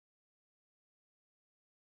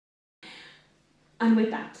And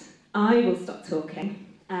with that, I will stop talking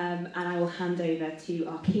and I will hand over to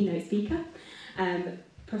our keynote speaker,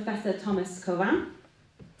 Professor Thomas Cauvin,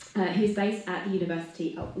 who's based at the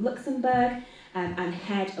University of Luxembourg and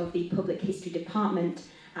head of the Public History Department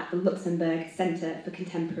at the Luxembourg Centre for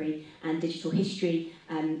Contemporary and Digital History.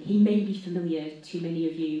 He may be familiar to many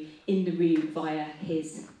of you in the room via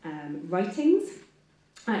his writings.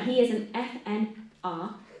 He is an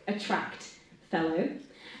FNR-ATTRACT Fellow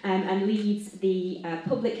and leads the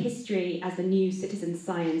Public History as the New Citizen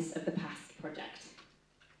Science of the Past project.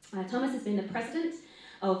 Thomas has been the president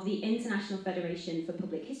of the International Federation for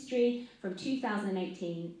Public History from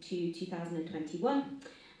 2018 to 2021,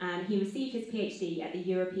 and he received his PhD at the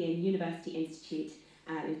European University Institute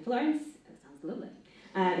in Florence, that sounds lovely,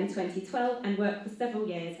 in 2012, and worked for several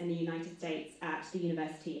years in the United States at the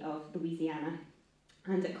University of Louisiana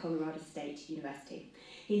and at Colorado State University.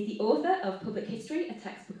 He's the author of Public History, a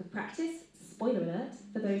textbook of practice. Spoiler alert,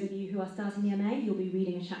 for those of you who are starting the MA, you'll be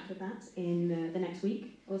reading a chapter of that in the next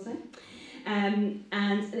week or so. And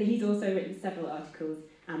he's also written several articles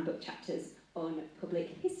and book chapters on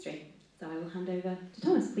public history. So I will hand over to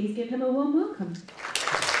Thomas. Please give him a warm welcome.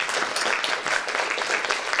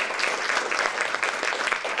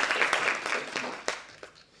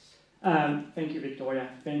 Thank you, Victoria.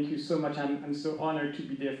 Thank you so much. I'm so honored to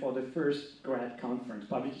be there for the first grad conference,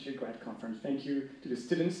 Public History Grad Conference. Thank you to the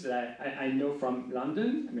students that I know from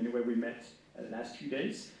London, where we met the last few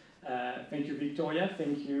days. Thank you, Victoria.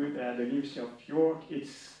 Thank you, the University of York.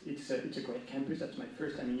 It's a great campus. That's my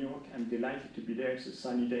first time in York. I'm delighted to be there. It's a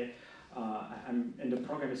sunny day, and the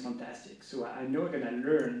program is fantastic. So I know I'm going to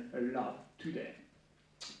learn a lot today.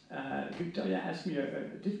 Victoria asked me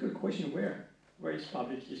a difficult question: where is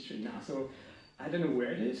public history now? So I don't know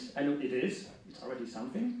where it is. I know it is. It's already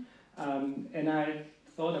something. And I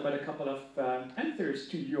thought about a couple of answers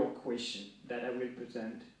to your question that I will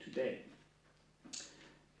present today.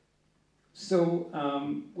 So,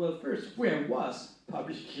 well, first, where was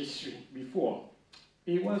public history before?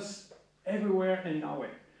 It was everywhere and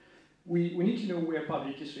nowhere. We need to know where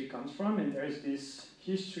public history comes from, and there is this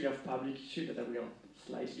history of public history that I will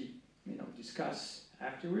slightly, discuss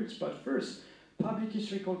afterwards. But first, public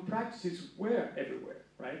historical practices were everywhere,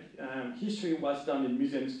 right? History was done in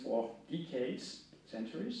museums for decades,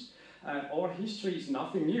 centuries. Our history is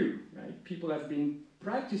nothing new, right? People have been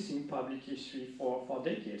practicing public history for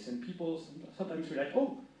decades, and people sometimes feel like,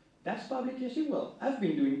 oh, that's public history? Well, I've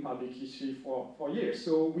been doing public history for years,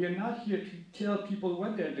 so we are not here to tell people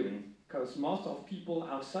what they're doing, because most of people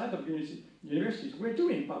outside of universities were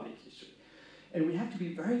doing public history. And we have to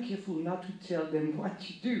be very careful not to tell them what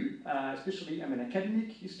to do, especially I'm an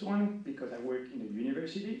academic historian because I work in a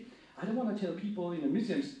university. I don't want to tell people in the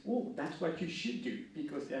museums, oh, that's what you should do,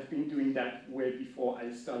 because they've been doing that way before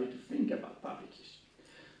I started to think about public history.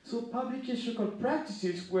 So public historical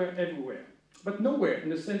practices were everywhere, but nowhere in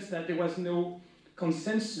the sense that there was no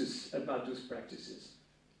consensus about those practices.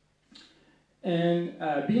 And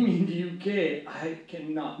being in the UK, I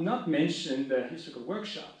cannot not mention the historical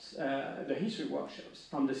workshops, the history workshops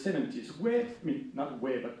from the 70s, where, not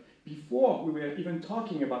where, but before we were even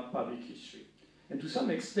talking about public history. And to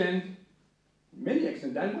some extent, many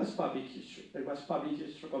extent, that was public history. That was public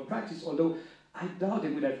historical practice, although I doubt they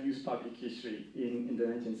would have used public history in the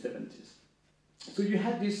 1970s. So you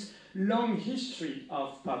had this long history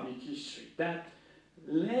of public history that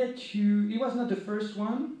led to, it was not the first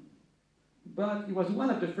one, but it was one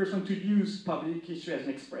of the first ones to use public history as an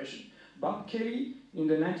expression. Bob Kelly, in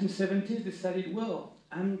the 1970s, decided, well,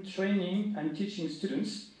 I'm teaching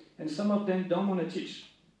students, and some of them don't want to teach.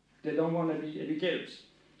 They don't want to be educators.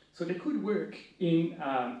 So they could work in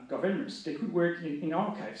governments, they could work in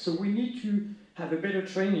archives. So we need to have a better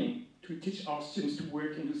training to teach our students to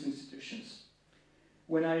work in those institutions.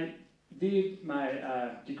 When I did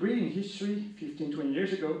my degree in history 15, 20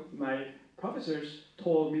 years ago, my professors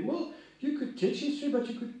told me, well, you could teach history, but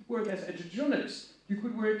you could work as a journalist. You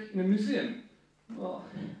could work in a museum. Well,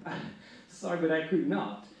 sorry, but I could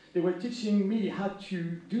not. They were teaching me how to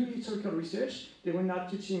do historical research. They were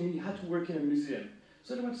not teaching me how to work in a museum.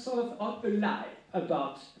 So there was sort of a lie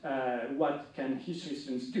about what can history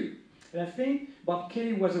students do. And I think Bob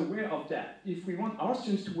Kelly was aware of that. If we want our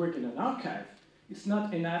students to work in an archive, it's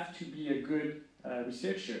not enough to be a good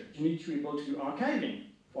researcher. You need to be able to do archiving,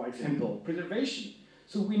 for example, preservation.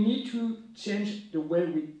 So we need to change the way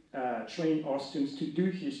we train our students to do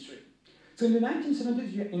history. So in the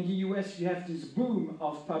 1970s, in the US, you have this boom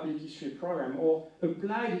of public history program or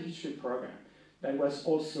applied history program that was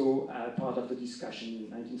also part of the discussion in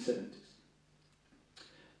the 1970s.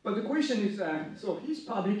 But the question is, so is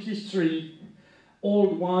public history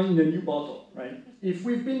old wine in a new bottle, right? If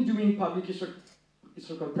we've been doing public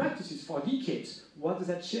historical practices for decades, what does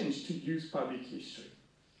that change to use public history?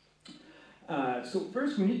 So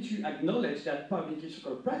first we need to acknowledge that public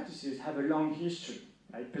historical practices have a long history,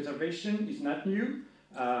 right? Preservation is not new,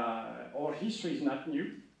 or history is not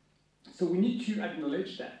new. So we need to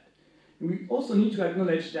acknowledge that. And we also need to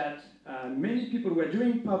acknowledge that many people were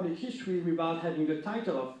doing public history without having the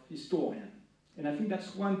title of historian. And I think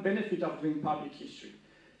that's one benefit of doing public history.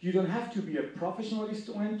 You don't have to be a professional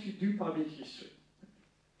historian to do public history.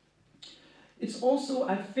 It's also,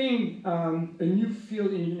 I think, a new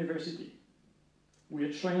field in university.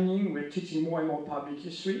 We're training, we're teaching more and more public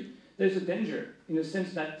history. There's a danger in the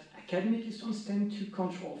sense that academic historians tend to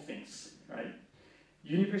control things, right?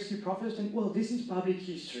 University professors think, well, this is public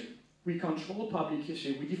history. We control public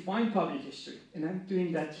history, we define public history, and I'm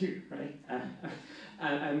doing that too, right?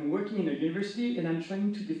 I'm working in a university and I'm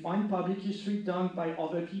trying to define public history done by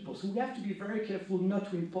other people. So we have to be very careful not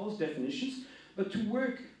to impose definitions, but to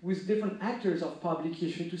work with different actors of public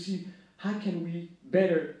history to see how can we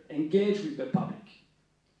better engage with the public.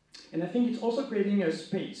 And I think it's also creating a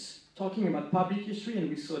space. Talking about public history, and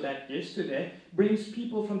we saw that yesterday, brings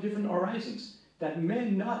people from different horizons that may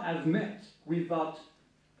not have met without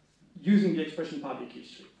using the expression public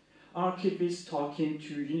history. Archivists talking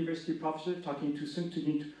to university professors, talking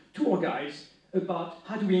to tour guides about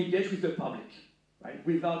how do we engage with the public, right?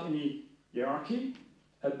 Without any hierarchy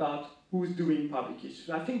about who's doing public history.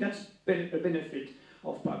 So I think that's a benefit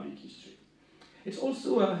of public history. It's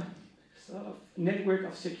also a sort of network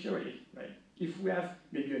of security, right? If we have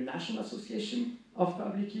maybe a national association of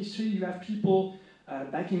public history, you have people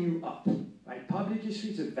backing you up, right? Public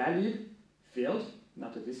history is a valid field,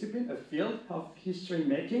 not a discipline, a field of history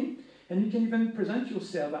making, and you can even present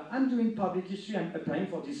yourself, I'm doing public history, I'm applying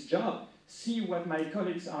for this job, see what my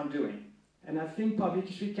colleagues are doing. And I think public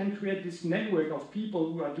history can create this network of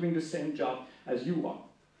people who are doing the same job as you are.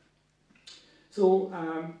 So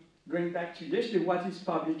going back to yesterday, what is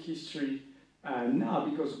public history now?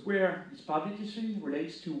 Because where is public history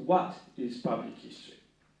relates to what is public history.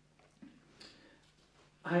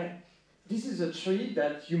 This is a tree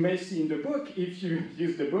that you may see in the book, if you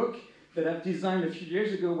use the book, that I've designed a few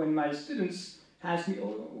years ago when my students asked me,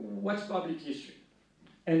 oh, what's public history?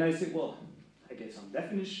 And I said, well, I get some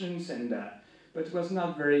definitions, but it was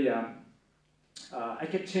not very, I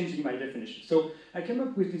kept changing my definition. So I came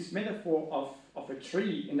up with this metaphor of a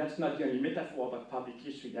tree, and that's not the only metaphor about public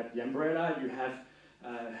history. You have the umbrella, you have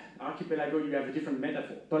archipelago, you have a different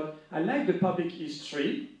metaphor. But I like the public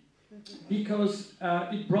history because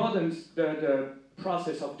it broadens the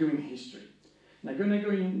process of doing history. And I'm going to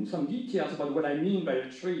go in some details about what I mean by a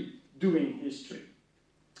tree doing history.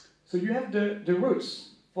 So you have the roots.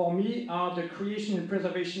 For me, are the creation and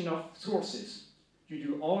preservation of sources. You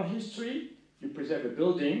do oral history, you preserve a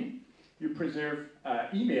building, you preserve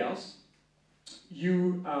emails,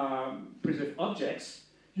 you preserve objects,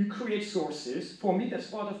 you create sources. For me, that's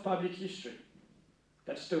part of public history.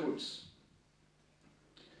 That's the roots.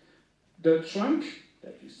 The trunk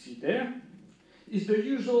that you see there is the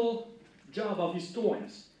usual job of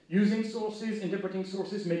historians, using sources, interpreting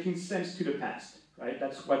sources, making sense to the past, right?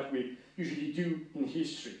 That's what we usually do in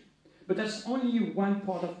history. But that's only one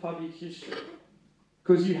part of public history,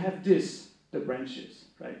 because you have this, the branches,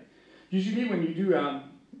 right? Usually when you do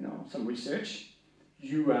some research,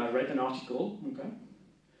 you write an article, okay?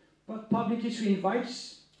 But public history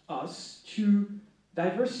invites us to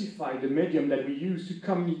diversify the medium that we use to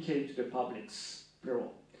communicate to the publics,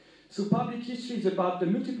 plural. So public history is about the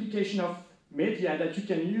multiplication of media that you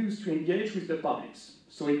can use to engage with the publics.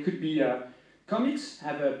 So it could be comics. I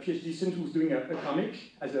have a PhD student who's doing a comic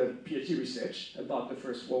as a PhD research about the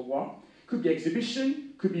First World War. Could be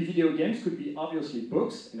exhibition, could be video games, could be obviously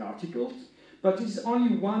books and articles. But it's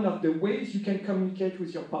only one of the ways you can communicate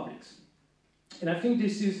with your publics. And I think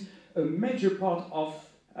this is a major part of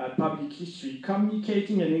public history,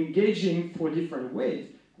 communicating and engaging for different ways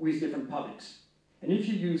with different publics. And if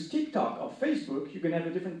you use TikTok or Facebook, you can have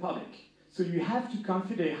a different public. So you have to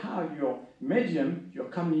consider how your medium, your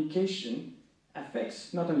communication,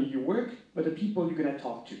 affects not only your work, but the people you're going to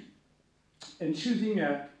talk to. And choosing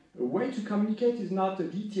a way to communicate is not a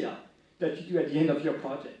detail that you do at the end of your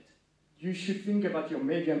project. You should think about your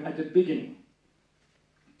medium at the beginning.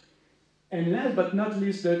 And last but not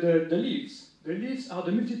least, the leaves. The leaves are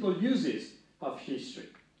the multiple uses of history.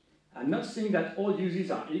 I'm not saying that all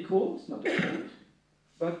uses are equal, it's not a point,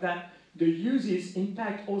 but that the uses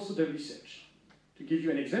impact also the research. To give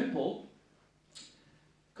you an example,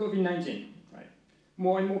 COVID-19, right?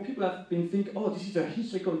 More and more people have been thinking, oh, this is a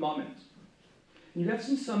historical moment. And you have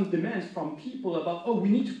seen some demands from people about, oh, we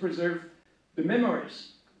need to preserve the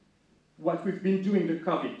memories. What we've been doing the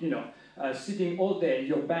COVID, sitting all day,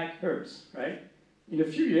 your back hurts, right? In a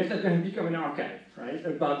few years, that's going to become an archive, right,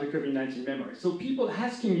 about the COVID-19 memories. So people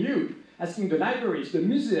asking the libraries, the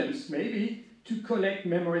museums, maybe, to collect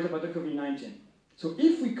memories about the COVID-19. So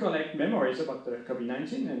if we collect memories about the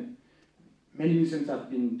COVID-19, and many museums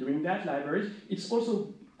have been doing that, libraries, it's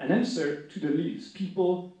also an answer to the leads.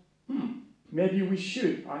 People, maybe we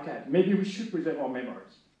should archive, maybe we should preserve our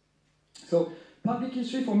memories. So public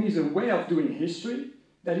history for me is a way of doing history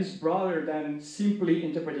that is broader than simply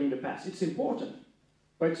interpreting the past. It's important,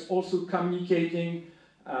 but it's also communicating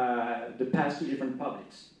the past to different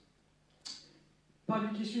publics.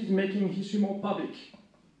 Public history is making history more public.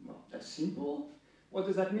 Well, that's simple. What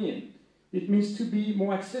does that mean? It means to be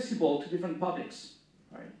more accessible to different publics,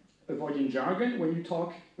 right? Avoiding jargon when you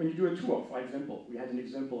do a tour, for example. We had an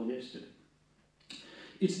example yesterday.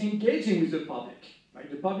 It's engaging with the public, right?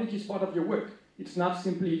 The public is part of your work. It's not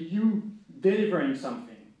simply you delivering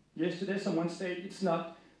something. Yesterday, someone said it's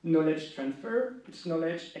not knowledge transfer, it's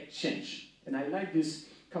knowledge exchange. And I like this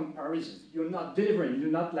comparison. You're not delivering, you're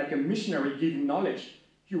not like a missionary giving knowledge,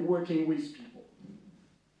 you're working with people.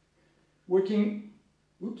 Working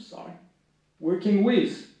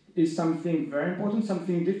with is something very important,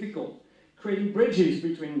 something difficult. Creating bridges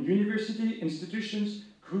between university, institutions,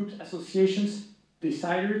 groups, associations,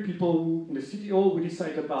 deciders, people who in the city hall who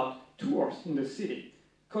decide about tours in the city.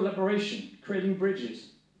 Collaboration, creating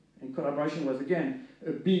bridges. And collaboration was, again,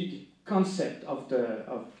 a big concept of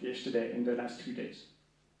yesterday in the last 2 days.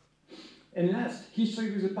 And last,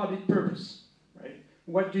 history with a public purpose, right?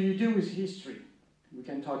 What do you do with history? We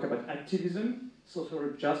can talk about activism,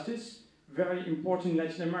 social justice, very important in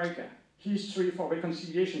Latin America. History for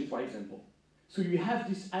reconciliation, for example. So you have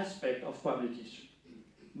this aspect of public history.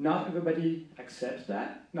 Not everybody accepts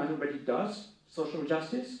that, not everybody does social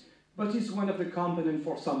justice, but it's one of the components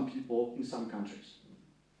for some people in some countries.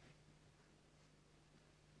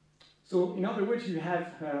 So in other words, you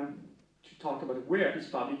have to talk about where is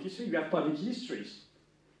public history. You have public histories.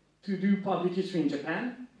 To do public history in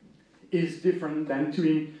Japan is different than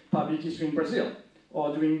doing public history in Brazil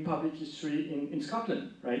or doing public history in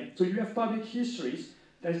Scotland, right? So you have public histories.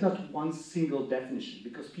 There's not one single definition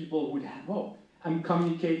because people would have, oh, I'm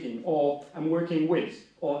communicating or I'm working with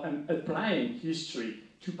or I'm applying history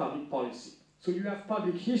to public policy. So you have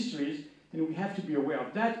public histories and we have to be aware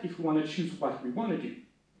of that if we want to choose what we want to do.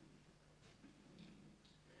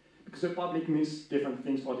 Because the public means different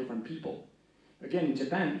things for different people. Again, in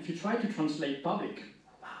Japan, if you try to translate public,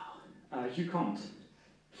 you can't.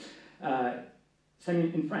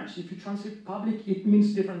 Same in French. If you translate public, it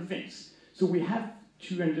means different things. So we have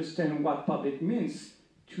to understand what public means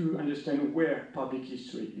to understand where public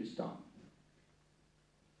history is done.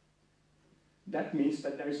 That means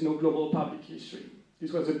that there is no global public history.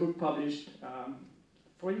 This was a book published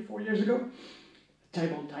 4 years ago.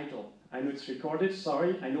 Terrible title. I know it's recorded,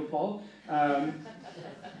 sorry, I know Paul.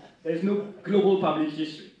 There's no global public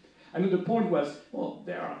history. I know the point was, well,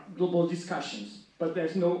 there are global discussions, but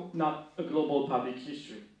there's not a global public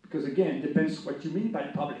history. Because again, it depends what you mean by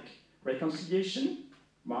public. Reconciliation,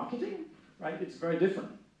 marketing, right? It's very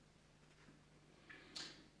different.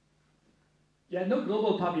 You have no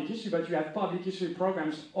global public history, but you have public history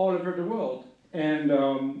programs all over the world. And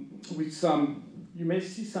with some, you may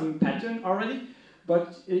see some pattern already,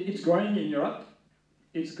 but it's growing in Europe.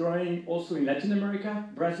 It's growing also in Latin America.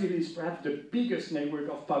 Brazil is perhaps the biggest network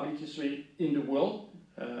of public history in the world,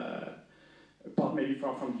 apart maybe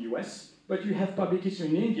from the US. But you have public history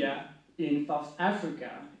in India, in South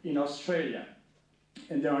Africa, in Australia.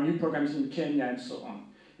 And there are new programs in Kenya and so on.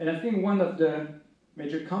 And I think one of the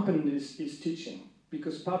major components is teaching,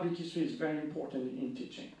 because public history is very important in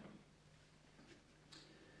teaching.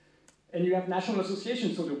 And you have national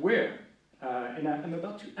associations, so the where. And I'm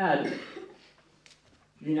about to add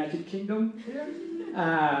United Kingdom here.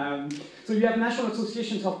 So you have national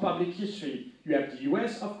associations of public history. You have the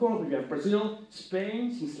US, of course, you have Brazil,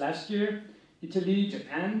 Spain since last year, Italy,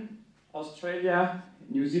 Japan, Australia,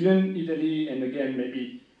 New Zealand, Italy, and again,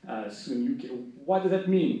 maybe soon UK. What does that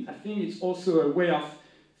mean? I think it's also a way of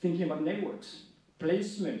thinking about networks,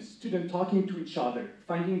 placements, students talking to each other,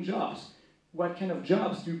 finding jobs. What kind of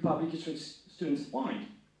jobs do public history students find?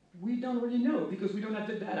 We don't really know because we don't have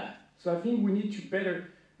the data. So I think we need to better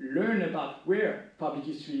learn about where public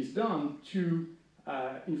history is done to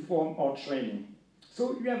inform our training.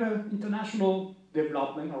 So you have an international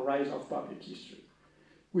development or rise of public history,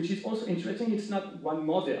 which is also interesting. It's not one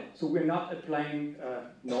model. So we're not applying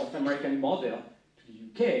a North American model to the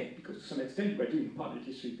UK, because to some extent we're doing public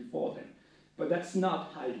history before them. but that's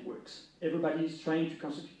not how it works. Everybody is trying to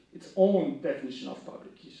construct its own definition of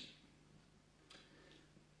public history.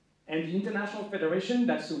 And the International Federation,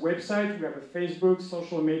 that's a website. We have a Facebook,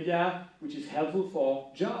 social media, which is helpful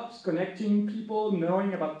for jobs, connecting people,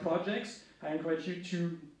 knowing about projects. I encourage you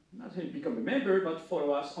to not only become a member, but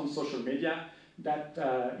follow us on social media. That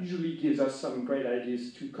usually gives us some great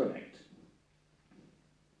ideas to connect.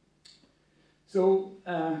 So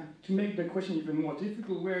to make the question even more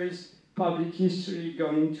difficult, where is public history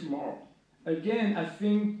going tomorrow? Again, I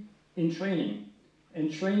think in training. And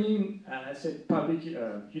training, I said public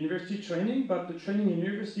university training, but the training in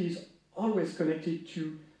university is always connected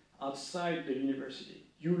to outside the university.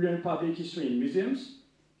 You learn public history in museums,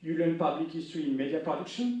 you learn public history in media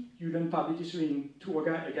production, you learn public history in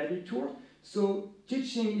guided tour. So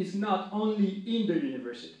teaching is not only in the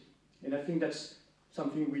university. And I think that's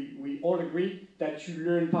something we all agree, that you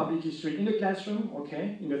learn public history in the classroom,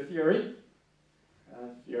 okay, in the theory.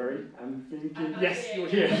 I'm thinking, yes, you're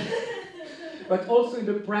here. But also in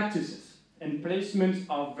the practices. And placements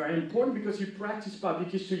are very important because you practice public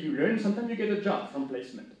history, you learn, sometimes you get a job from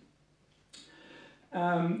placement.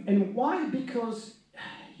 And why? Because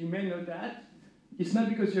you may know that it's not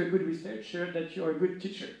because you're a good researcher that you're a good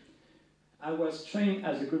teacher. I was trained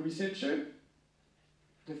as a good researcher.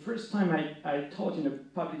 The first time I taught in a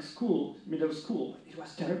public school, middle school, it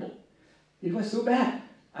was terrible. It was so bad.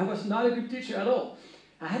 I was not a good teacher at all.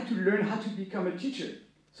 I had to learn how to become a teacher.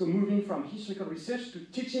 So moving from historical research to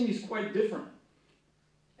teaching is quite different.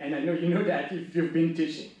 And I know you know that if you've been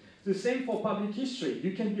teaching. The same for public history.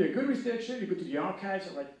 You can be a good researcher, you go to the archives,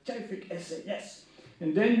 or write a terrific essay, yes.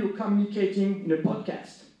 And then you're communicating in a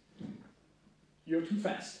podcast. You're too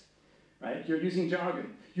fast, right? You're using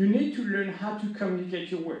jargon. You need to learn how to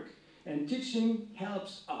communicate your work. And teaching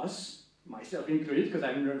helps us, myself included, because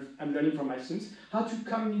I'm learning from my students, how to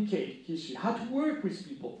communicate history, how to work with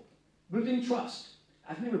people, building trust.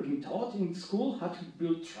 I've never been taught in school how to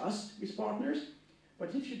build trust with partners,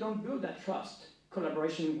 but if you don't build that trust,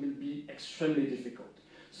 collaboration will be extremely difficult.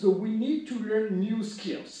 So we need to learn new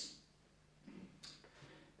skills.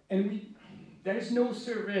 And there is no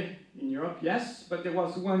survey in Europe, yes, but there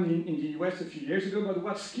was one in the US a few years ago about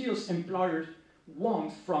what skills employers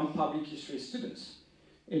want from public history students.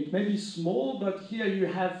 It may be small, but here you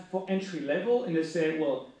have for entry level, and they say,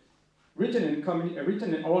 well, written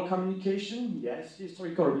and oral communication, yes.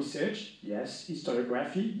 Historical research, yes.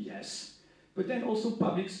 Historiography, yes. But then also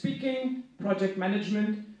public speaking, project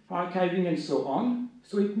management, archiving, and so on.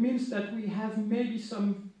 So it means that we have maybe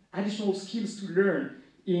some additional skills to learn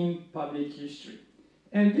in public history.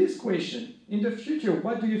 And this question, in the future,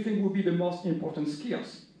 what do you think will be the most important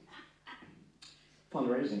skills?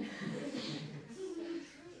 Fundraising.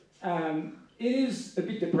 It is a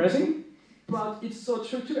bit depressing, but it's so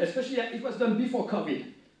true too, especially it was done before COVID.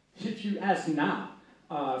 If you ask now,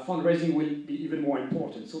 fundraising will be even more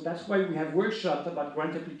important. So that's why we have workshops about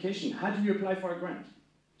grant application. How do you apply for a grant?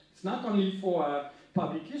 It's not only for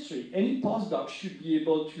public history. Any postdoc should be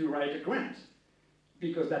able to write a grant,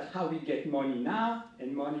 because that's how we get money now,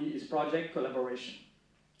 and money is project collaboration.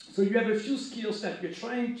 So you have a few skills that we're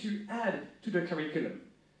trying to add to the curriculum.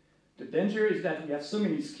 The danger is that we have so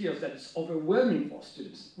many skills that it's overwhelming for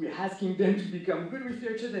students. We're asking them to become good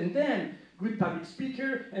researchers and then good public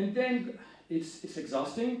speaker, and then it's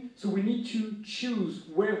exhausting. So we need to choose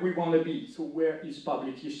where we want to be. So where is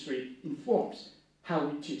public history informs how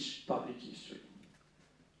we teach public history.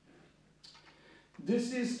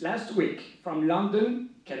 This is last week from London,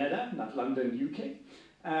 Canada, not London,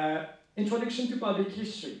 UK. Introduction to Public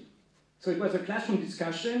History. So it was a classroom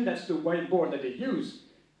discussion. That's the whiteboard that they use.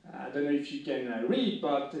 I don't know if you can read,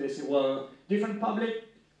 but they say, well, different public,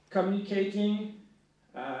 communicating,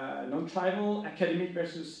 non-tribal, academic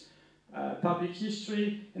versus public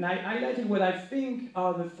history. And I highlighted what I think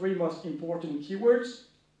are the three most important keywords: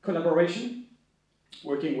 collaboration,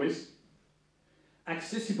 working with,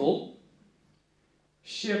 accessible,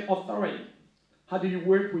 shared authority. How do you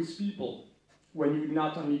work with people when you're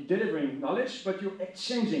not only delivering knowledge, but you're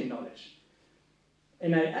exchanging knowledge?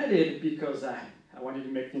 And I added, because I wanted to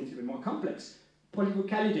make things even more complex,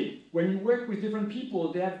 polyvocality. When you work with different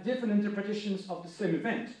people, they have different interpretations of the same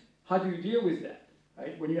event. How do you deal with that?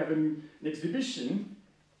 Right? When you have an exhibition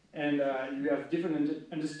and you have different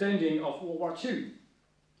understanding of World War II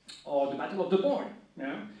or the Battle of the Boyne, you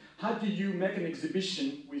know? How do you make an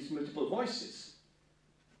exhibition with multiple voices?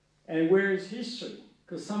 And where is history?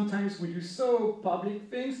 Because sometimes we do so public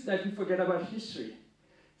things that we forget about history.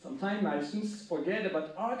 Sometimes my students forget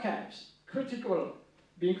about archives,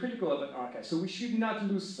 being critical about archives. So we should not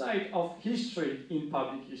lose sight of history in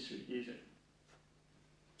public history either.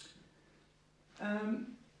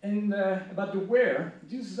 And about the where,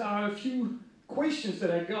 these are a few questions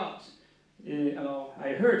that I got,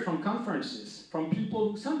 I heard from conferences, from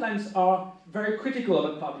people who sometimes are very critical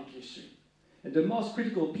about public history. And the most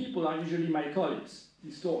critical people are usually my colleagues,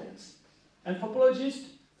 historians. Anthropologists,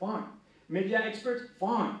 fine. Media experts,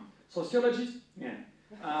 fine. Sociologists, yeah.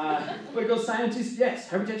 Political scientists, yes.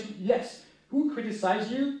 Heritage, yes. Who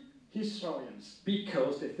criticize you? Historians,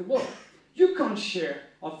 because they say, well, you can't share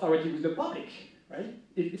authority with the public, right?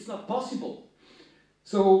 It's not possible.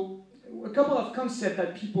 So a couple of concepts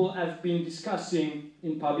that people have been discussing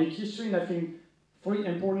in public history, and I think very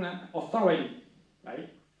important: authority, right?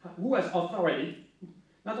 Who has authority?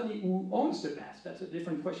 Not only who owns the past, that's a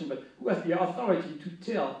different question, but who has the authority to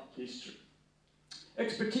tell history?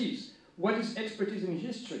 Expertise. What is expertise in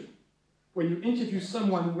history? When you interview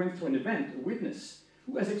someone who went through an event, a witness,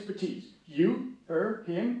 who has expertise? You, her,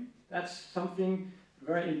 him? That's something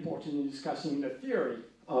very important in discussing the theory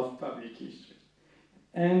of public history.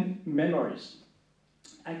 And memories.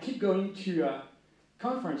 I keep going to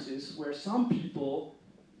conferences where some people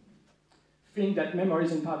think that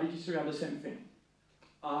memories and public history are the same thing.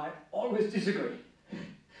 I always disagree.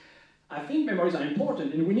 I think memories are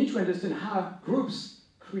important, and we need to understand how groups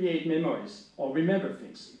create memories or remember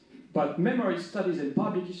things. But memory studies and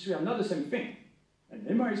public history are not the same thing. And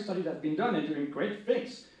memory studies have been done and doing great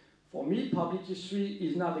things. For me, public history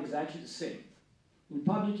is not exactly the same. In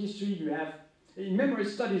public history, you have, in memory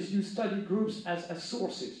studies, you study groups as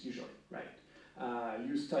sources, usually, right?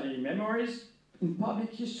 You study memories. In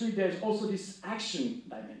public history, there's also this action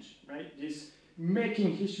dimension, right? This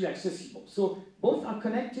making history accessible. So both are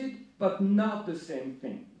connected, but not the same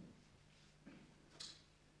thing.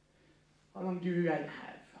 How long do you guys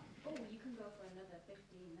have? Oh, you can go for another 15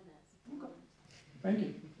 minutes. Okay. Thank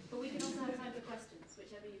you. But we can also have time for questions,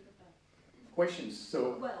 whichever you prefer. Questions,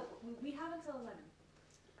 so... Well, we have until 11.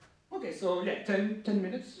 Okay, so yeah, 10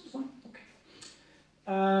 minutes or so.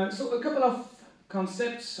 Okay. So a couple of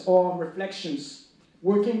concepts or reflections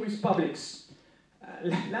working with publics.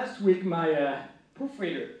 Last week, my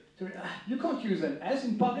proofreader told me, you can't use an S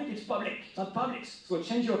in public, it's public, it's not publics, so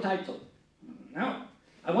change your title. No,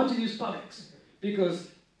 I want to use publics because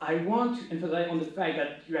I want to emphasize on the fact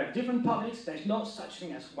that you have different publics, there's no such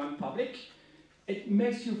thing as one public. It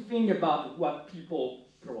makes you think about what people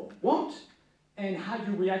want and how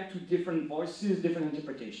you react to different voices, different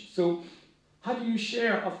interpretations. So how do you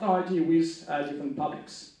share authority with different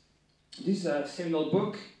publics? This seminal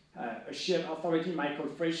book, A Shared Authority, Michael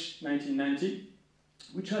Frisch, 1990,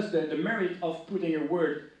 which has the merit of putting a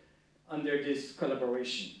word under this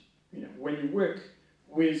collaboration. You know, when you work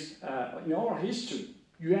with, in our history,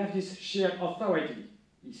 you have this shared authority,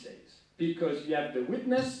 he says, because you have the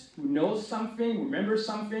witness who knows something, remembers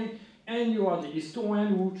something, and you are the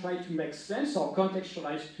historian who tries to make sense or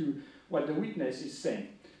contextualize to what the witness is saying.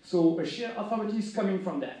 So a shared authority is coming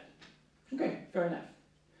from that. Okay, fair enough.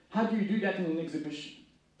 How do you do that in an exhibition?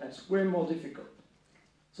 That's way more difficult.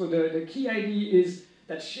 So the key idea is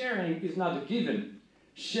that sharing is not a given.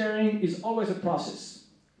 Sharing is always a process.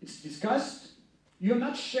 It's discussed. You're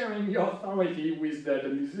not sharing your authority with the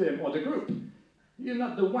museum or the group. You're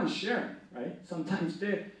not the one sharing, right? Sometimes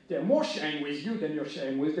they're more sharing with you than you're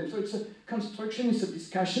sharing with them. So it's a construction, it's a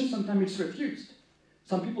discussion. Sometimes it's refused.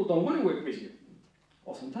 Some people don't want to work with you.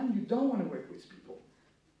 Or sometimes you don't want to work with people.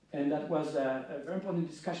 And that was a very important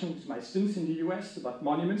discussion with my students in the US about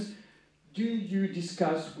monuments. Do you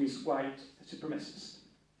discuss with white supremacists?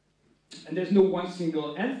 And there's no one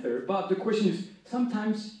single answer, but the question is,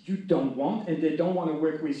 sometimes you don't want, and they don't want to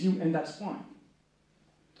work with you, and that's fine.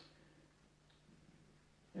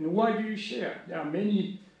 And why do you share? There are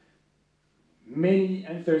many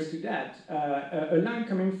answers to that. A line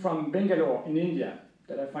coming from Bangalore in India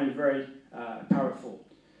that I find very powerful.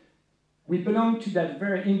 We belong to that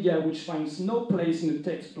very India which finds no place in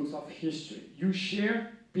the textbooks of history. You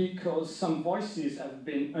share because some voices have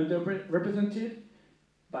been underrepresented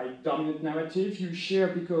by dominant narrative. You share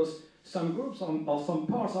because some groups or some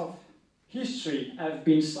parts of history have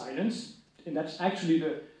been silenced. And that's actually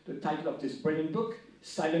the title of this brilliant book,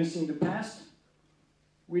 Silencing the Past,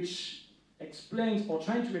 which explains or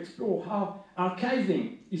trying to explore how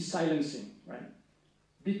archiving is silencing, right?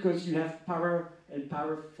 Because you have power and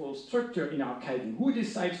powerful structure in archiving. Who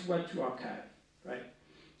decides what to archive, right?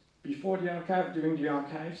 Before the archive, during the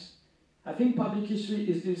archives. I think public history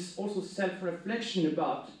is this also self-reflection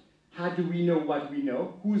about how do we know what we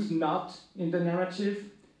know, who's not in the narrative,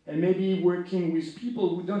 and maybe working with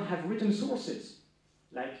people who don't have written sources,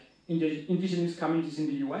 like in the indigenous communities in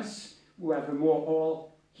the US, who have a more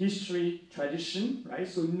oral history tradition, right?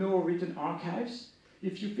 So no written archives.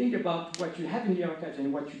 if you think about what you have in the archives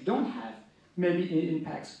and what you don't have, maybe it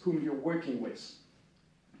impacts whom you're working with.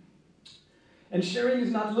 And sharing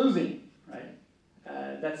is not losing, right?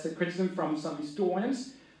 That's a criticism from some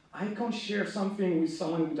historians. I can't share something with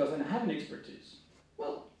someone who doesn't have an expertise.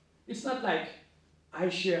 Well, it's not like I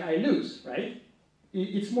share, I lose, right?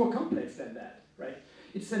 It's more complex than that, right?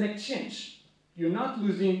 It's an exchange. You're not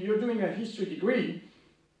losing, you're doing a history degree,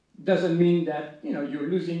 doesn't mean that you're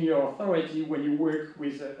losing your authority when you work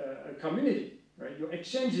with a community, right? You're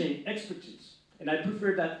exchanging expertise. And I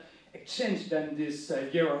prefer that exchange than this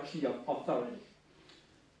hierarchy of authority.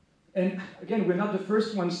 And again, we're not the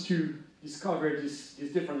first ones to discover these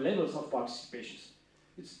different levels of participation.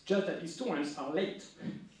 It's just that historians are late.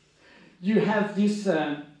 You have this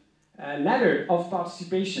ladder of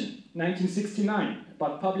participation, 1969,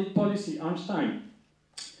 about public policy, Einstein,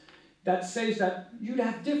 that says that you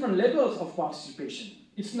have different levels of participation.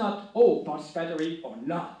 It's not, oh, participatory or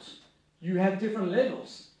not. You have different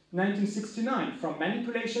levels. 1969, from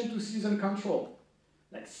manipulation to citizen control,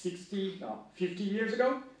 like 50 years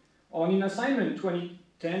ago. On In Assignment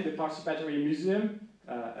 2010, the Participatory Museum,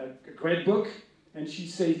 a great book, and she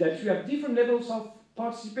says that you have different levels of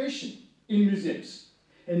participation in museums,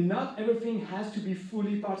 and not everything has to be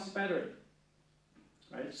fully participatory.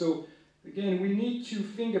 Right? So again, we need to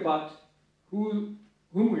think about whom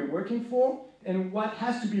we're working for and what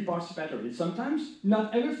has to be participatory. Sometimes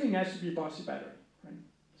not everything has to be participatory. Right?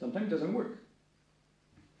 Sometimes it doesn't work.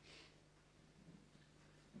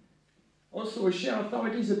 Also, a shared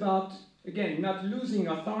authority is about, again, not losing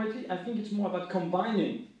authority. I think it's more about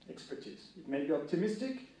combining expertise. It may be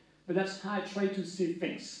optimistic, but that's how I try to see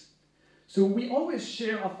things. So we always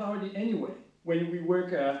share authority anyway. When we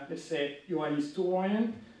work, let's say you're an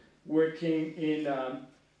historian working in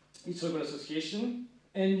historical association,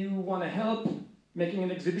 and you want to help making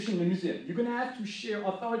an exhibition in a museum. You're going to have to share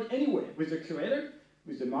authority anyway with the curator,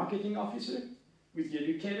 with the marketing officer, with the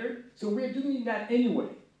educator. So we're doing that anyway.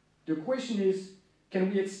 The question is,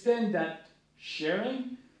 can we extend that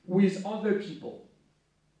sharing with other people?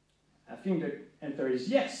 I think the answer is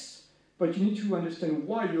yes, but you need to understand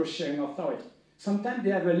why you're sharing authority. Sometimes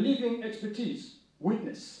they have a living expertise,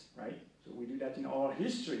 witness, right? So we do that in oral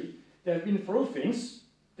history. They have been through things.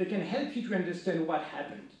 They can help you to understand what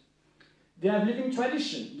happened. They have living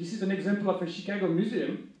tradition. This is an example of a Chicago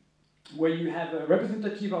museum where you have a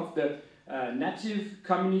representative of the native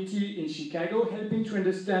community in Chicago helping to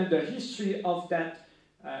understand the history of that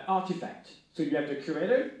artifact. So you have the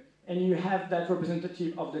curator, and you have that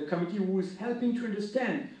representative of the community who is helping to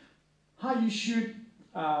understand how you should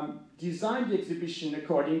design the exhibition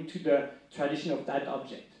according to the tradition of that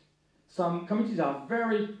object. Some communities are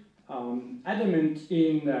very adamant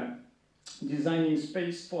in designing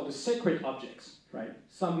space for the sacred objects, right?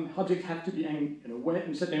 Some objects have to be in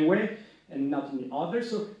a certain way and not in the other.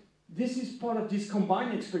 So this is part of this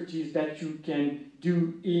combined expertise that you can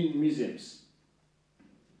do in museums.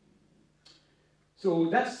 So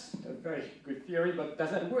that's a very good theory, but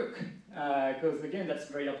does that work? Because again, that's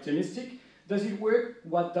very optimistic. Does it work?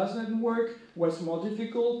 What doesn't work? What's more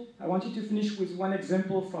difficult? I wanted to finish with one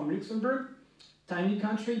example from Luxembourg, tiny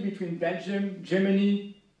country between Belgium,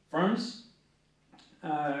 Germany, France,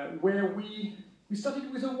 where we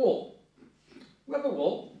started with a wall. We have a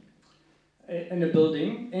wall in a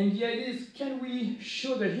building, and the idea is, can we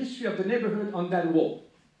show the history of the neighborhood on that wall?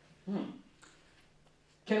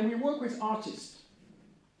 Can we work with artists?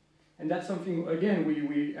 And that's something, again,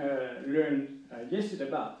 we learned yesterday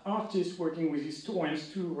about artists working with historians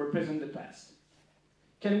to represent the past.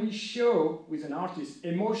 Can we show with an artist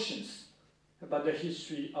emotions about the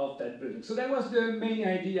history of that building? So that was the main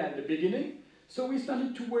idea at the beginning. So we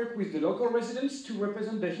started to work with the local residents to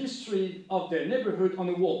represent the history of their neighborhood on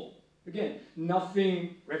a wall. Again,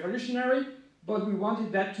 nothing revolutionary, but we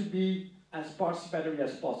wanted that to be as participatory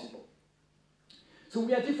as possible. So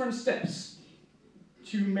we had different steps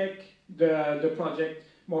to make the project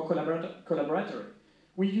more collaboratory.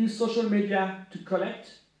 We use social media to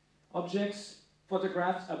collect objects,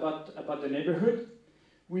 photographs about the neighborhood.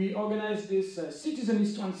 We organize this citizen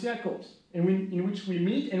history circles in which we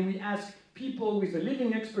meet and we ask people with a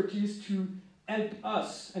living expertise to help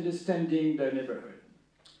us understanding the neighborhood.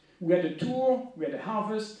 We had a tour, we had a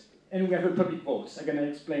harvest, and we have a public vote. I'm going to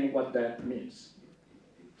explain what that means.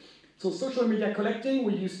 So social media collecting,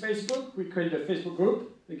 we use Facebook. We create a Facebook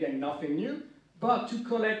group. Again, nothing new, but to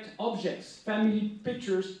collect objects, family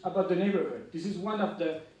pictures about the neighborhood. This is one of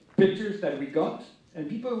the pictures that we got, and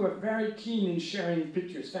people were very keen in sharing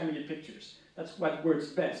pictures, family pictures. That's what works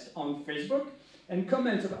best on Facebook. And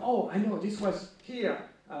comments about, oh, I know this was here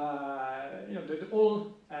the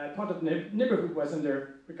whole part of the neighborhood was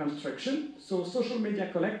under reconstruction. So social media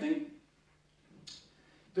collecting.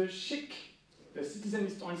 The CHIC, the Citizen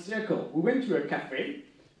Historian Circle, we went to a cafe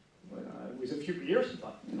with a few beers,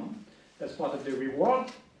 but that's part of the reward.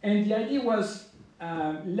 And the idea was,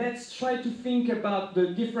 let's try to think about the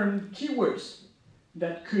different keywords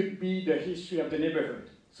that could be the history of the neighborhood.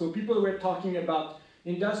 So people were talking about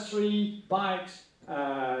industry, bikes,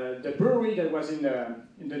 the brewery that was in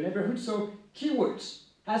the neighborhood. So keywords,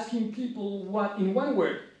 asking people what, in one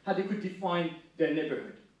word, how they could define their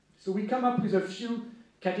neighborhood. So we come up with a few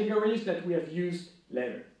categories that we have used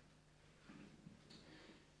later.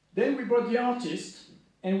 Then we brought the artist,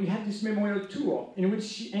 and we had this memorial tour in which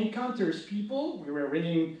she encounters people. We were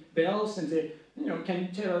ringing bells and say, can you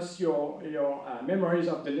tell us your memories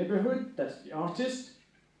of the neighborhood? That's the artist.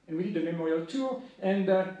 And we did the memorial tour, and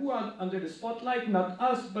who are under the spotlight? Not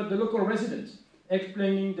us, but the local residents,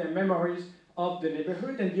 explaining their memories of the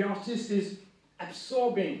neighborhood, and the artist is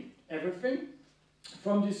absorbing everything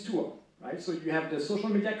from this tour, right? So you have the social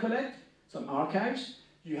media collect, some archives,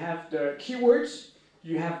 you have the keywords,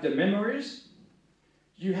 you have the memories,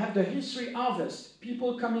 you have the history harvest,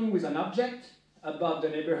 people coming with an object about the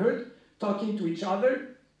neighborhood, talking to each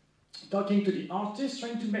other, talking to the artist,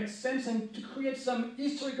 trying to make sense and to create some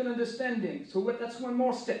historical understanding. So that's one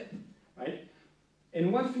more step, right?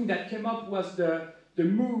 And one thing that came up was the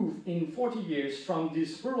move in 40 years from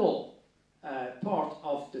this rural part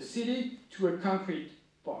of the city to a concrete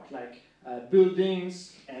part, like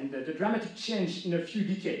buildings and the dramatic change in a few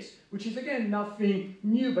decades, which is again nothing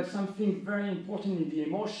new, but something very important in the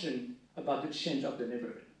emotion about the change of the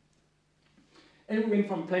neighborhood. And we went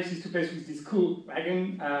from places to places with this cool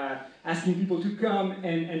wagon, asking people to come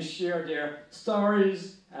and share their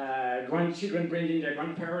stories, grandchildren bringing their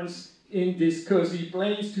grandparents in this cozy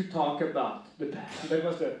place to talk about the past. That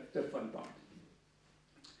was the fun part.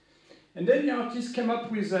 And then the artist came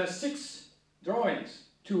up with 6 drawings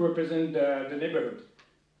to represent the neighborhood.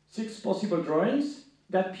 6 possible drawings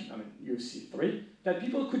that, you see 3, that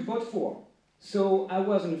people could vote for. So I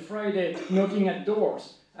was on Friday knocking at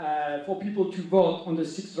doors for people to vote on the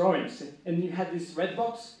 6 drawings. And you had this red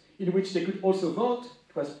box in which they could also vote.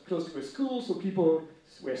 It was close to a school, so people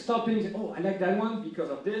were stopping, saying, oh, I like that one because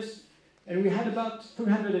of this. And we had about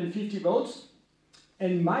 350 votes,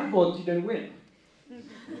 and my vote didn't win.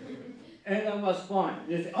 And that was fine.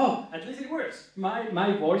 They said, oh, at least it works.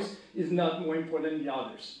 My voice is not more important than the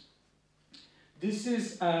others. This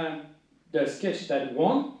is the sketch that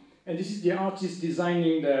won, and this is the artist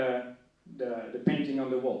designing the painting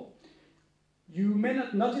on the wall. You may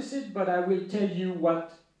not notice it, but I will tell you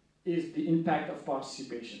what is the impact of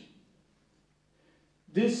participation.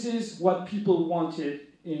 This is what people wanted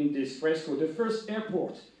in this fresco. The first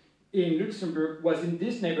airport in Luxembourg was in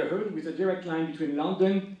this neighborhood with a direct line between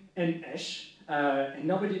London and Esch. And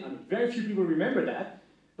nobody, very few people remember that,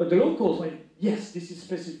 but the locals were like, yes, this is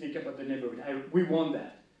specific about the neighborhood. We want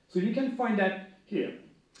that. So you can find that here.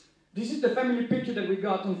 This is the family picture that we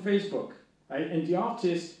got on Facebook, right? And the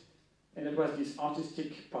artist, and it was this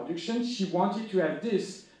artistic production, she wanted to have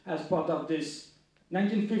this as part of this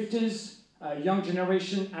 1950s young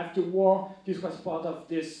generation after war. This was part of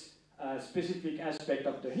this specific aspect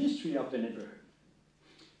of the history of the neighborhood.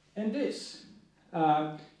 And this,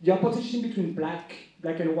 the opposition between black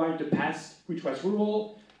and white, the past, which was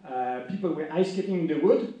rural, people were ice skating in the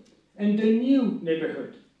wood, and the new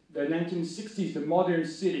neighborhood, the 1960s, the modern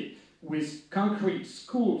city, with concrete,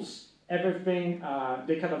 schools, everything,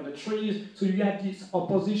 they cut off the trees, so you had this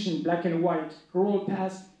opposition, black and white, rural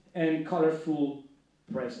past, and colorful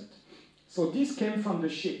present. So this came from the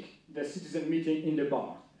CHIC, the citizen meeting in the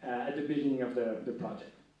bar, at the beginning of the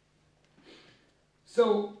project.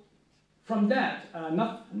 So from that,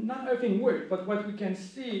 not everything worked, but what we can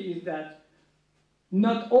see is that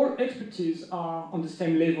not all expertise are on the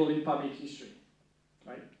same level in public history,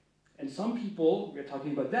 right? And some people, we're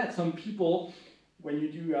talking about that, some people, when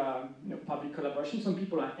you do public collaboration, some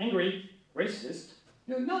people are angry, racist.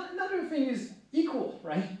 Not everything is equal,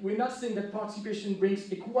 right? We're not saying that participation brings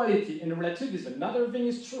equality and relativism. Not everything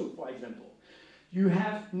is true, for example. You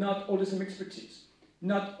have not all the same expertise.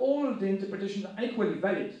 Not all the interpretations are equally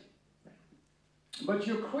valid. But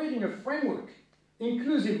you're creating a framework,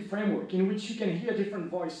 inclusive framework, in which you can hear different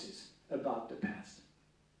voices about the past.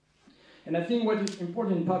 And I think what is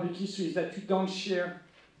important in public history is that you don't share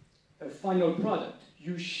a final product.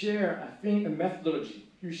 You share, I think, a methodology.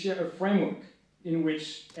 You share a framework in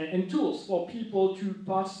which, and tools for people to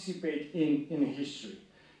participate in history.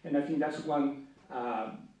 And I think that's one,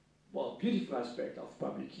 beautiful aspect of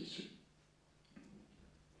public history.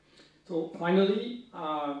 So finally,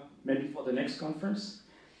 maybe for the next conference,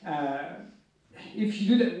 if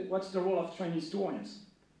you do that, what's the role of trained historians?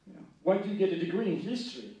 You know, why do you get a degree in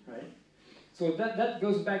history, right? So that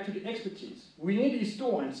goes back to the expertise. We need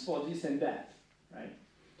historians for this and that, right?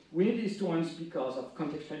 We need historians because of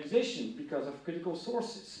contextualization, because of critical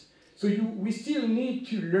sources. So we still need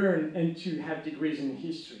to learn and to have degrees in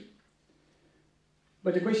history.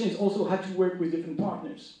 But the question is also how to work with different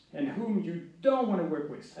partners and whom you don't want to work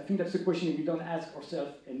with. I think that's a question we don't ask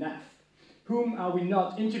ourselves enough. Whom are we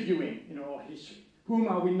not interviewing in our history? Whom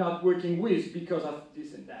are we not working with because of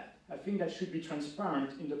this and that? I think that should be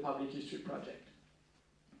transparent in the public history project.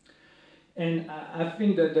 And I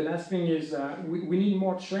think that the last thing is we need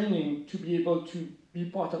more training to be able to be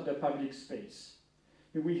part of the public space.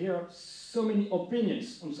 We hear so many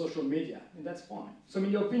opinions on social media, and that's fine. So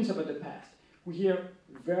many opinions about the past. We hear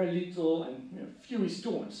very little and few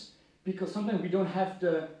historians because sometimes we don't have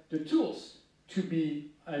the tools to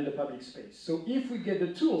be in the public space. So if we get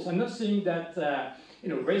the tools, I'm not saying that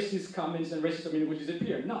racist comments and racist opinions will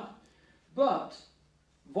disappear, no. But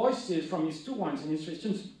voices from historians and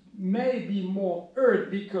historians may be more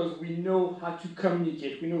heard because we know how to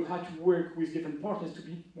communicate, we know how to work with different partners to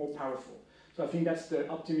be more powerful. So I think that's the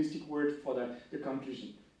optimistic word for the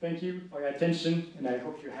conclusion. Thank you for your attention, and I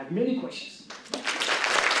hope you have many questions.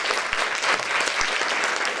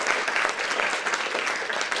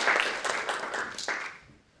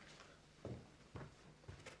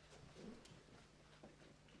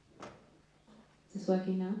 Is this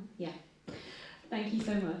working now? Yeah. Thank you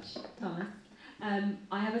so much, Thomas.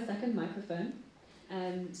 I have a second microphone,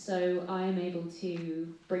 so I am able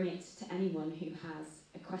to bring it to anyone who has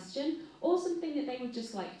a question or something that they would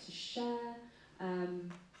just like to share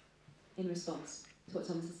in response to what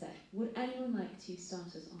Thomas has said. Would anyone like to start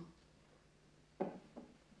us off?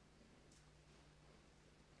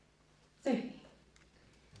 Sophie,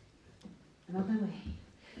 I'm on my way.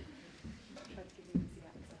 Try to give you easy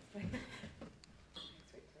access.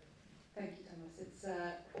 Thank you, Thomas. It's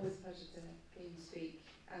always a pleasure to hear you speak,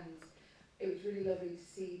 and it was really lovely to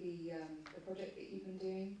see the project that you've been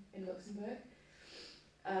doing in Luxembourg.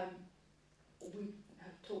 We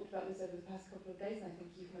have talked about this over the past couple of days, and I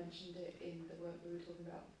think you've mentioned it in the work we were talking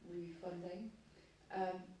about refunding.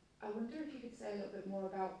 I wonder if you could say a little bit more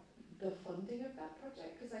about the funding of that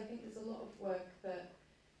project, because I think there's a lot of work that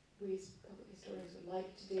we as public historians would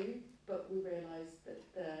like to do, but we realise that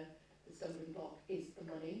the stumbling block is the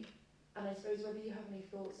money. And I suppose whether you have any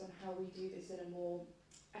thoughts on how we do this in a more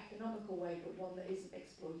economical way, but one that isn't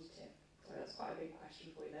exploitative. So that's quite a big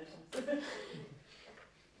question for you there, Thomas.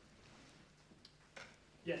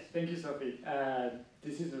 Yes, thank you, Sophie.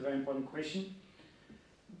 This is a very important question.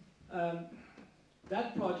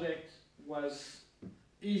 That project was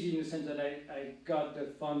easy in the sense that I got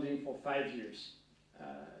the funding for 5 years.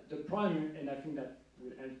 The problem, and I think that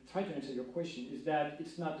I'll try to answer your question, is that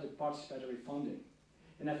it's not a participatory funding.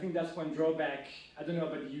 And I think that's one drawback, I don't know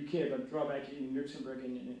about the UK, but drawback in Luxembourg,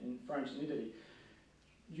 in France, and Italy.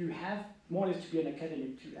 You have more or less to be an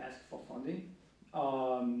academic to ask for funding.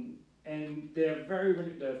 And the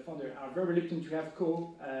funders are very reluctant to have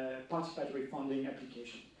participatory funding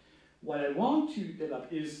application. What I want to develop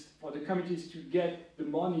is for the committees to get the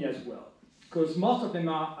money as well, because most of them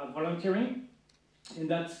are volunteering, and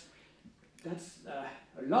that's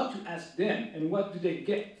a lot to ask them. And what do they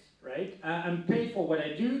get, right? I'm paid for what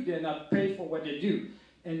I do, they're not paid for what they do.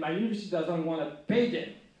 And my university doesn't want to pay them.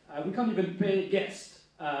 We can't even pay guests,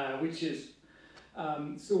 which is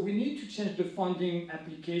so we need to change the funding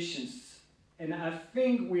applications, and I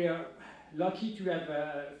think we are lucky to have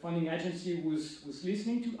a funding agency who's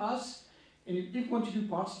listening to us. And if we want to do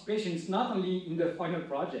participation, it's not only in the final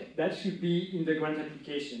project, that should be in the grant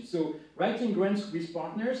application. So writing grants with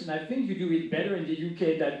partners, and I think you do it better in the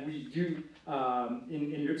UK than we do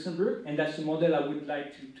in Luxembourg, and that's the model I would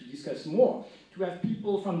like to discuss more, to have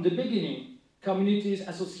people from the beginning, communities,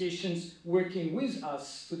 associations working with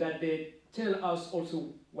us so that they tell us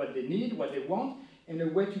also what they need, what they want, and a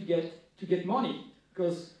way to get money.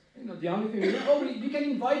 Because the only thing is, you can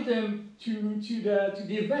invite them to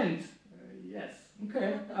the event. Yes,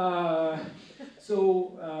 okay.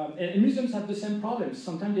 And museums have the same problems.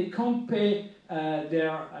 Sometimes they can't pay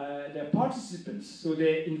their participants, so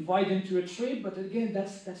they invite them to a trip. But again,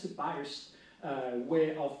 that's a biased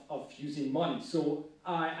way of using money. So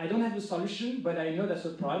I don't have a solution, but I know that's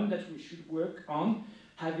a problem that we should work on,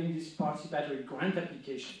 having this participatory grant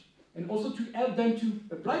application, and also to help them to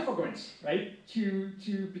apply for grants, right?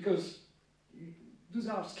 Because those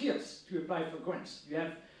are skills to apply for grants. You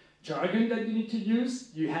have jargon that you need to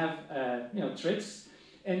use. You have tricks.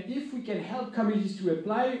 And if we can help communities to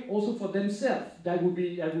apply also for themselves, that would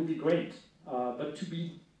be great. But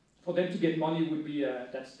for them to get money would be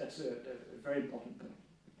that's a very important point.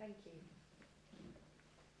 Thank you.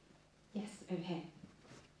 Yes, over here.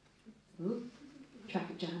 Ooh,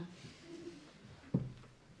 traffic jam.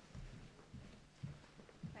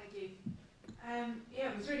 Thank you.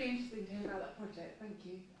 Yeah, it was really interesting to hear about that project. Thank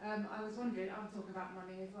you. I was wondering, I'm talking about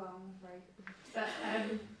money as well, I'm afraid. But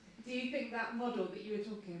do you think that model that you were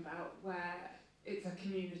talking about, where it's a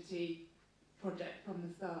community project from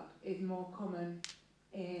the start, is more common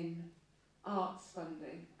in arts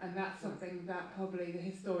funding? And that's something that probably the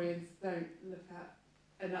historians don't look at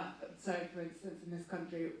enough. So, for instance, in this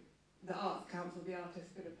country, the Arts Council, the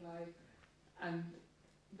artists could apply, and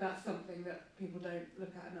that's something that people don't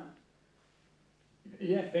look at enough.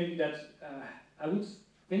 Yeah, maybe that's, I would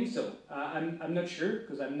think so. I'm not sure,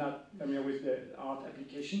 because I'm not familiar with the art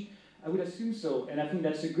application. I would assume so, and I think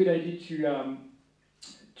that's a good idea to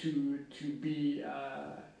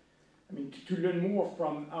learn more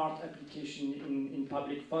from art application in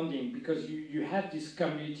public funding, because you have this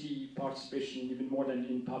community participation even more than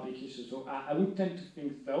in public history. So I would tend to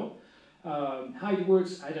think so. How it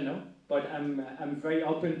works, I don't know. But I'm very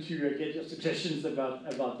open to get your suggestions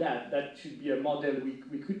about that. That should be a model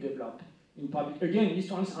we could develop in public. Again,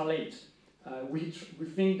 historians are late. We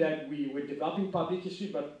think that we're developing public history,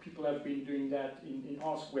 but people have been doing that in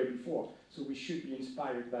arts way before. So we should be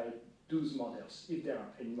inspired by those models, if there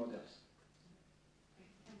are any models.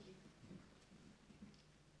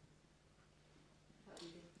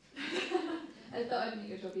 I thought I'd make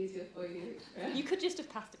your job easier for you. You could just have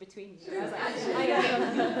passed it between you.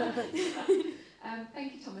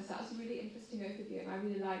 Thank you, Thomas. That was a really interesting overview, and I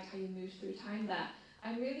really liked how you moved through time there.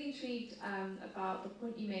 I'm really intrigued about the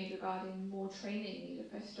point you made regarding more training needed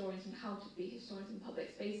for historians and how to be historians in public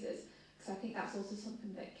spaces, because I think that's also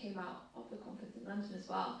something that came out of the conference in London as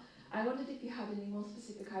well. I wondered if you had any more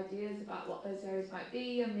specific ideas about what those areas might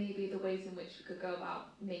be, and maybe the ways in which we could go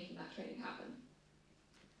about making that training happen.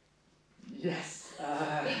 Yes.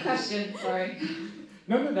 Big question, sorry.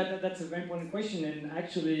 No, that's a very important question, and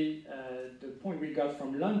actually the point we got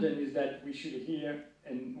from London is that we should hear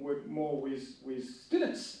and work more with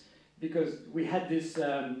students, because we had this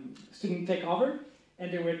student takeover,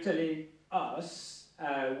 and they were telling us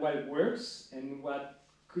what works and what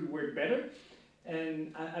could work better,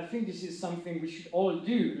 and I think this is something we should all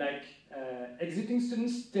do, like exiting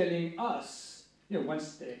students telling us,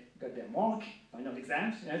 once they got their mark, final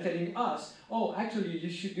exams, telling us, oh, actually, you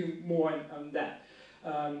should do more on that.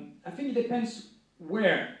 I think it depends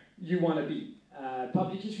where you want to be.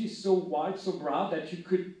 Public history is so wide, so broad, that you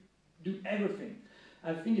could do everything.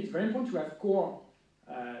 I think it's very important to have core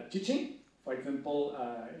teaching, for example,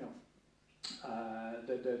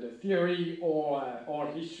 the theory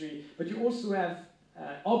or history, but you also have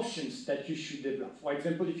options that you should develop. For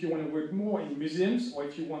example, if you want to work more in museums, or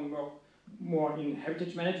if you want more in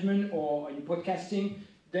heritage management or in podcasting,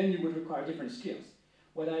 then you would require different skills.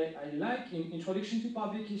 What I like in Introduction to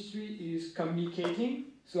Public History is communicating.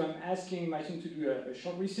 So I'm asking my students to do a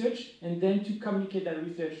short research and then to communicate that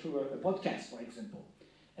research through a podcast, for example.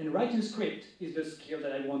 And writing a script is the skill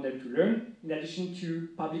that I want them to learn, in addition to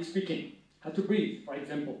public speaking. How to breathe, for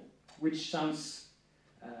example, which sounds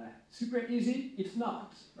super easy. It's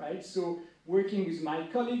not, right? So working with my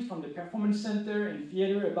colleagues from the Performance Center and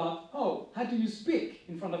theater about, how do you speak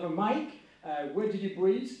in front of a mic? Where do you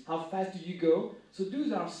breathe? How fast do you go? So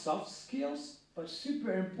those are soft skills, but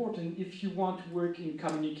super important if you want to work in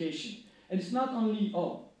communication. And it's not only,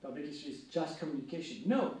 public history is just communication.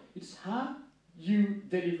 No, it's how you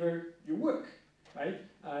deliver your work, right?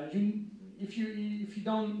 If you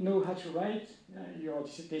don't know how to write, your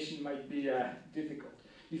dissertation might be difficult.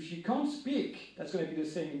 If you can't speak, that's going to be the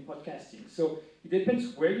same in podcasting. So it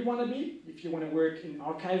depends where you want to be. If you want to work in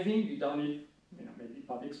archiving, you don't need, maybe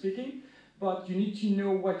public speaking, but you need to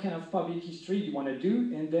know what kind of public history you want to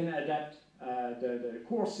do, and then adapt the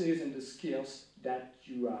courses and the skills that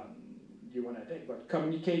you want to take. But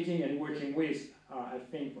communicating and working with are, I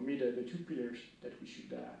think, for me, the two pillars that we should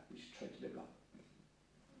try to develop.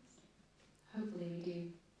 Hopefully we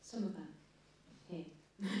do some of that here.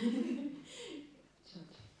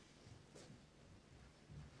 George.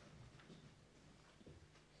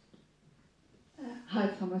 Hi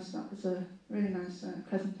Thomas, that was a really nice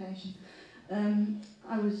presentation.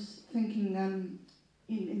 I was thinking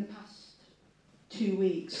in the past 2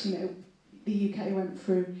 weeks, the UK went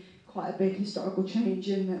through quite a big historical change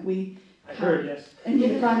in that we heard, yes. A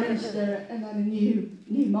new Prime Minister and then a new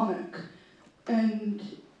monarch. And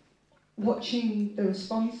watching the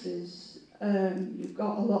responses You've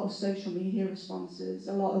got a lot of social media responses,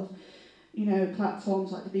 a lot of, you know,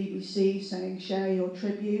 platforms like the BBC saying share your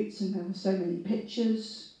tributes, and there were so many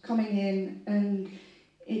pictures coming in, and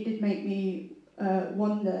it did make me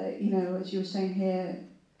wonder, you know, as you were saying here,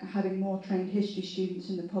 having more trained history students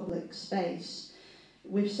in the public space,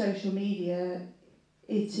 with social media,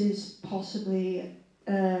 it is possibly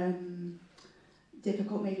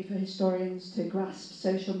difficult maybe for historians to grasp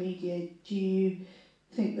social media. Do you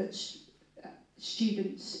think that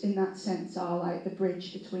students in that sense are like the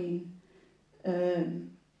bridge between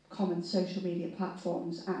common social media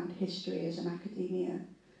platforms and history as an academia,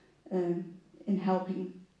 in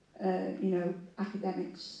helping you know,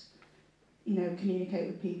 academics, you know, communicate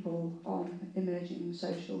with people on emerging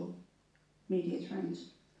social media trends?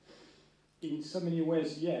 In so many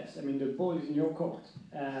ways, yes. I mean, the ball is in your court.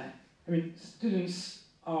 I mean, students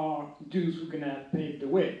are those who are going to pave the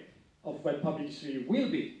way of what public history will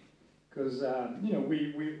be. Because, you know,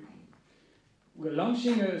 we're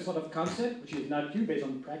launching a sort of concept, which is not new, based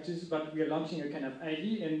on practice, but we are launching a kind of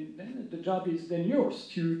idea, and then the job is then yours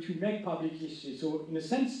to make public history. So, in a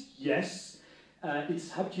sense, yes,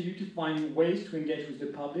 it's up to you to find ways to engage with the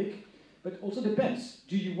public, but also depends.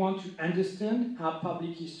 Do you want to understand how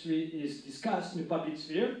public history is discussed in the public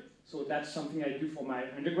sphere? So that's something I do for my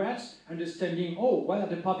undergrads, understanding, oh, what are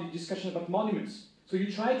the public discussions about monuments? So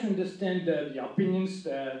you try to understand the opinions,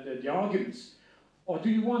 the arguments, or do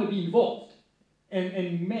you want to be involved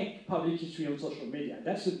and make public history on social media?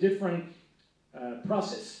 That's a different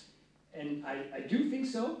process, and I do think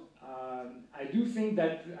so. I do think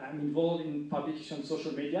that I'm involved in public history on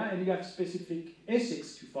social media, and you have specific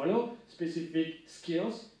ethics to follow, specific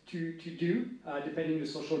skills to do, depending on the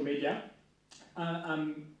social media.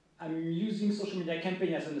 I'm using social media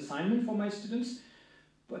campaign as an assignment for my students,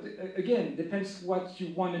 but again, depends what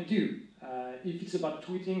you want to do. If it's about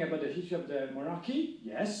tweeting about the history of the monarchy,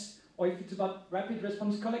 yes, or if it's about rapid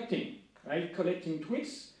response collecting, right? Collecting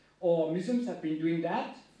tweets, or museums have been doing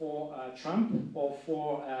that for Trump or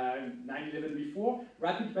for 9/11 before.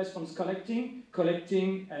 Rapid response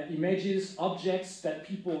collecting images, objects that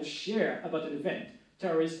people share about an event.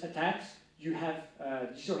 Terrorist attacks, you have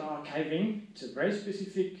digital archiving, it's a very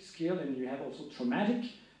specific skill, and you have also traumatic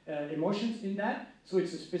emotions in that. So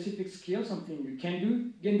it's a specific skill, something you can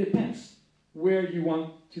do. Again, depends where you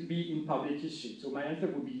want to be in public history. So my answer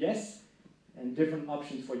would be yes, and different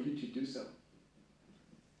options for you to do so.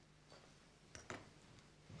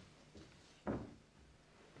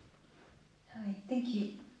 Hi, thank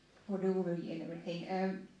you for the overview and everything.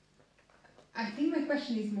 I think my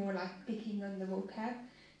question is more like picking on the vocab.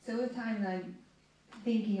 So all the time I'm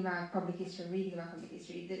thinking about public history, reading about public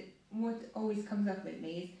history, what always comes up with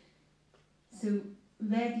me is, so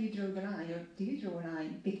where do you draw the line, or do you draw a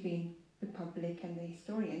line between the public and the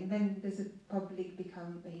historian? When does the public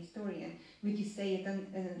become a historian? Would you say that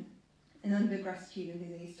an undergrad student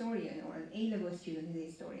is a historian, or an A-level student is a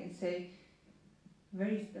historian? So where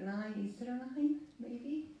is the line? Is there a line,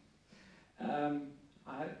 maybe?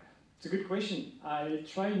 It's a good question. I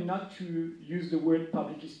try not to use the word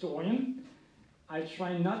public historian. I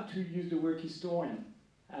try not to use the word historian,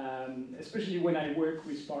 especially when I work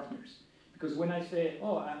with partners. Because when I say,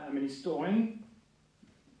 oh, I'm an historian,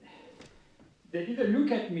 they either look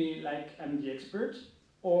at me like I'm the expert,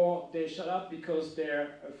 or they shut up because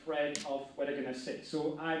they're afraid of what I'm going to say.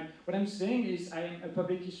 So what I'm saying is I'm a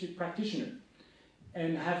public history practitioner,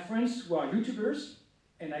 and I have friends who are YouTubers,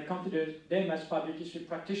 and I consider them as public history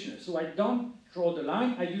practitioners. So I don't draw the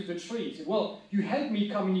line, I use the tree. Say, well, you help me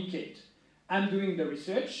communicate. I'm doing the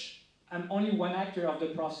research, I'm only one actor of the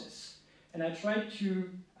process. And I try to,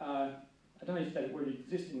 I don't know if that word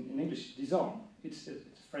exists in English, disarm. It's a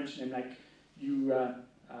French name, like you,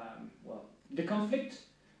 well, the conflict,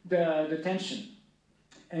 the tension.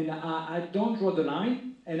 And I don't draw the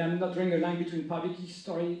line, and I'm not drawing a line between public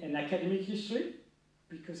history and academic history,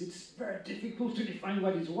 because it's very difficult to define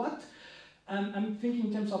what is what. I'm thinking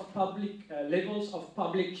in terms of public levels of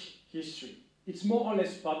public history. It's more or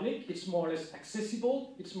less public, it's more or less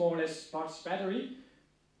accessible, it's more or less participatory,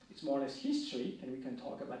 it's more or less history, and we can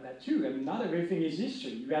talk about that too. I mean, not everything is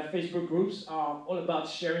history. You have Facebook groups are all about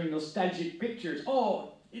sharing nostalgic pictures.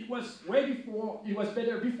 Oh, it was way before, it was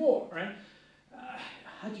better before, right?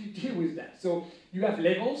 How do you deal with that? So you have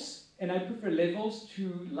levels, and I prefer levels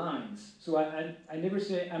to lines. So I never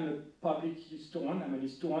say I'm a public historian, I'm an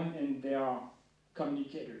historian, and they are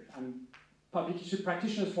communicators. Public history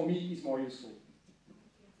practitioners for me is more useful.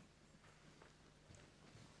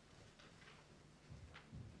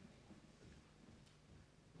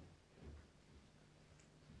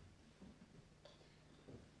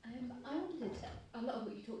 I wanted to a lot of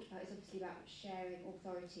what you talked about is obviously about sharing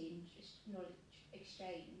authority and just knowledge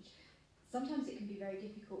exchange. Sometimes it can be very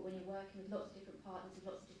difficult when you're working with lots of different partners with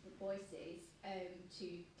lots of different voices to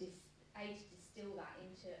distill that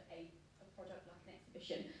into a product like an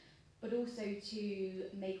exhibition, but also to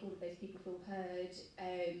make all of those people feel heard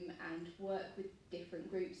and work with different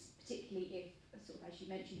groups, particularly if, sort of as you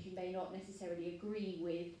mentioned, you may not necessarily agree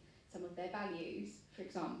with some of their values, for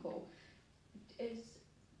example. Is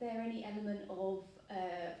there any element of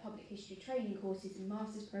public history training courses and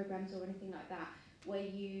master's programs or anything like that where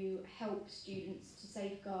you help students to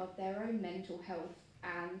safeguard their own mental health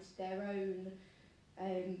and their own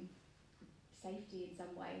safety in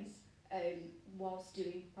some ways whilst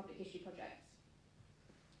doing public history projects?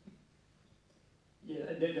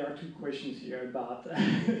 Yeah, there are two questions here about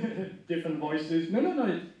different voices.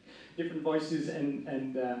 No, different voices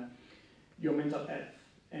and your mental health.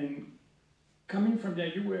 And coming from the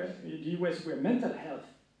US where mental health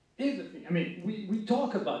is a thing. I mean, we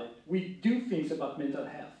talk about it. We do things about mental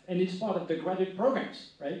health. And it's part of the graduate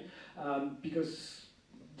programs, right? Because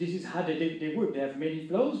this is how they work. They have many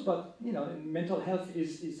flows, but you know, mental health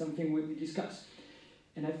is something we discuss.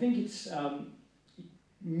 And I think it's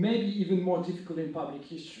maybe even more difficult in public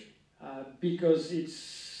history because it's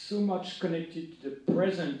so much connected to the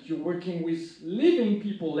present. You're working with living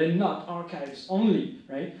people and not archives only,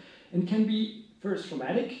 right? And can be first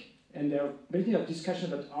traumatic, and there are plenty of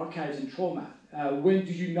discussion about archives and trauma. When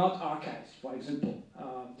do you not archive, for example?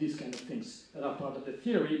 These kind of things that are part of the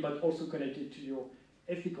theory, but also connected to your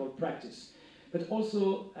ethical practice. But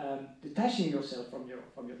also detaching yourself from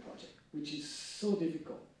your project, which is so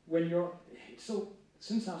difficult when you're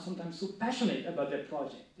sometimes so passionate about that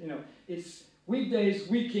project. You know, it's weekdays,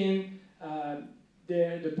 weekend.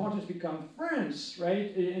 The partners become friends,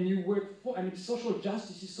 right? And you work for. I mean, social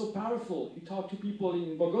justice is so powerful. You talk to people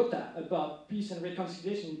in Bogota about peace and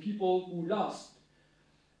reconciliation, people who lost.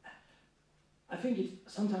 I think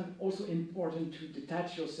it's sometimes also important to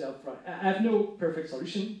detach yourself from. I have no perfect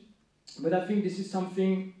solution, but I think this is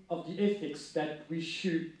something of the ethics that we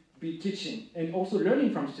should be teaching and also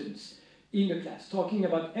learning from students in the class, talking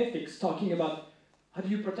about ethics, talking about how do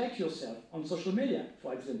you protect yourself on social media,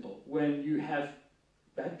 for example, when you have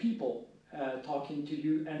bad people talking to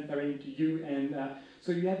you, answering to you, and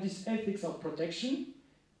so you have this ethics of protection,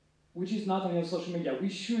 which is not only on social media. We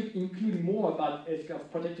should include more about ethics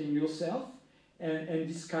of protecting yourself and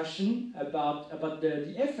discussion about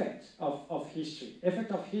the effect of history.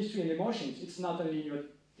 Effect of history and emotions. It's not only in your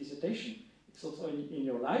dissertation, it's also in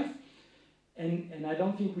your life. And I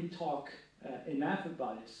don't think we talk enough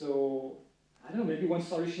about it. So I don't know, maybe one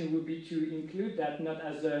solution would be to include that not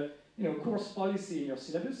as a course policy in your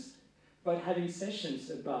syllabus, but having sessions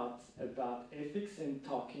about ethics and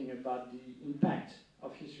talking about the impact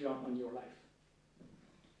of history on your life.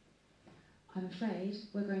 I'm afraid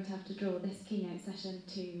we're going to have to draw this keynote session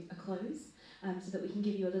to a close so that we can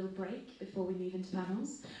give you a little break before we move into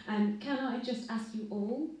panels. Can I just ask you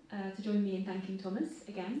all to join me in thanking Thomas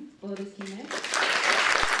again for this keynote?